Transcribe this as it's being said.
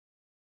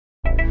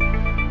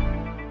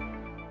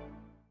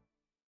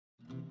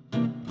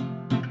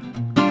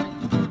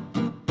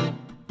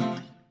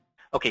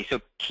Okay,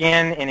 so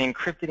can an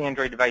encrypted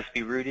Android device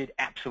be rooted?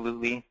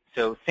 Absolutely.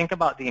 So think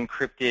about the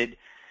encrypted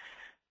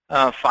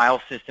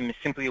file system as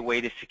simply a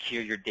way to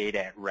secure your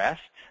data at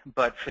rest.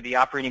 But for the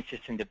operating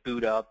system to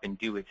boot up and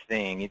do its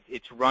thing,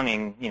 it's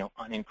running,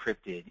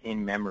 unencrypted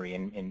in memory,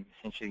 and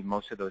essentially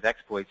most of those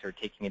exploits are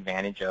taking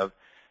advantage of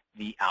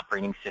the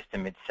operating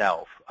system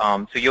itself.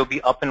 So you'll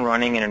be up and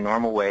running in a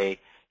normal way.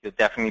 You'll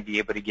definitely be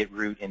able to get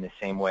root in the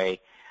same way.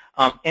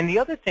 And the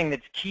other thing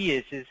that's key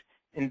is,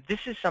 and this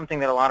is something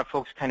that a lot of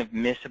folks kind of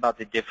miss about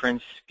the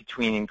difference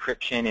between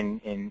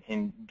encryption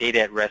and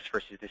data at rest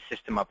versus the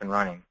system up and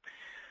running.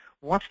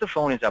 Once the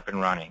phone is up and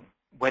running,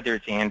 whether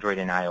it's Android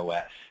and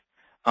iOS,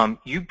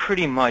 you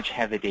pretty much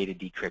have the data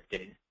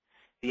decrypted.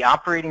 The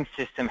operating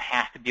system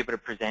has to be able to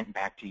present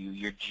back to you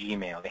your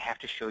Gmail. They have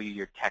to show you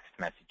your text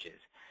messages.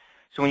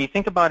 So when you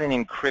think about an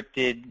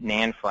encrypted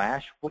NAND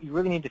flash, what you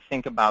really need to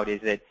think about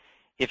is that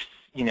if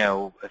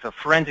a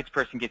forensics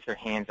person gets their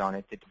hands on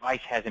it, the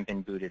device hasn't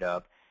been booted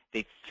up,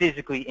 they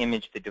physically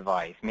image the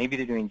device. Maybe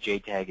they're doing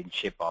JTAG and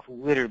chip off,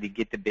 literally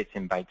get the bits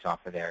and bytes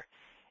off of there.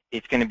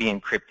 It's going to be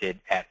encrypted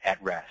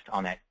at rest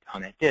on that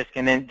disk,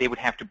 and then they would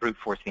have to brute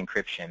force the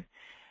encryption.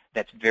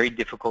 That's very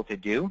difficult to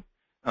do.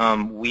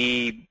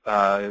 We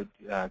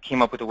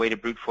came up with a way to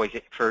brute force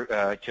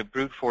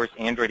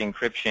Android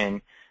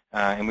encryption,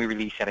 and we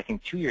released that I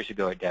think 2 years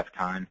ago at DEF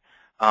CON.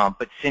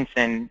 But since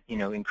then,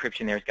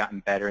 encryption there has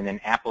gotten better, and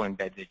then Apple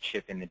embeds a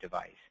chip in the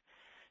device.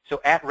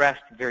 So at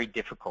rest, very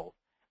difficult.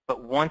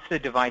 But once the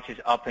device is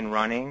up and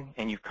running,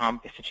 and you've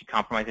essentially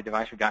compromised the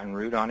device or gotten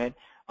root on it,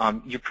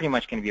 you're pretty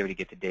much going to be able to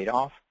get the data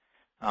off,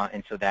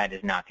 and so that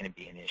is not going to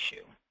be an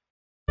issue.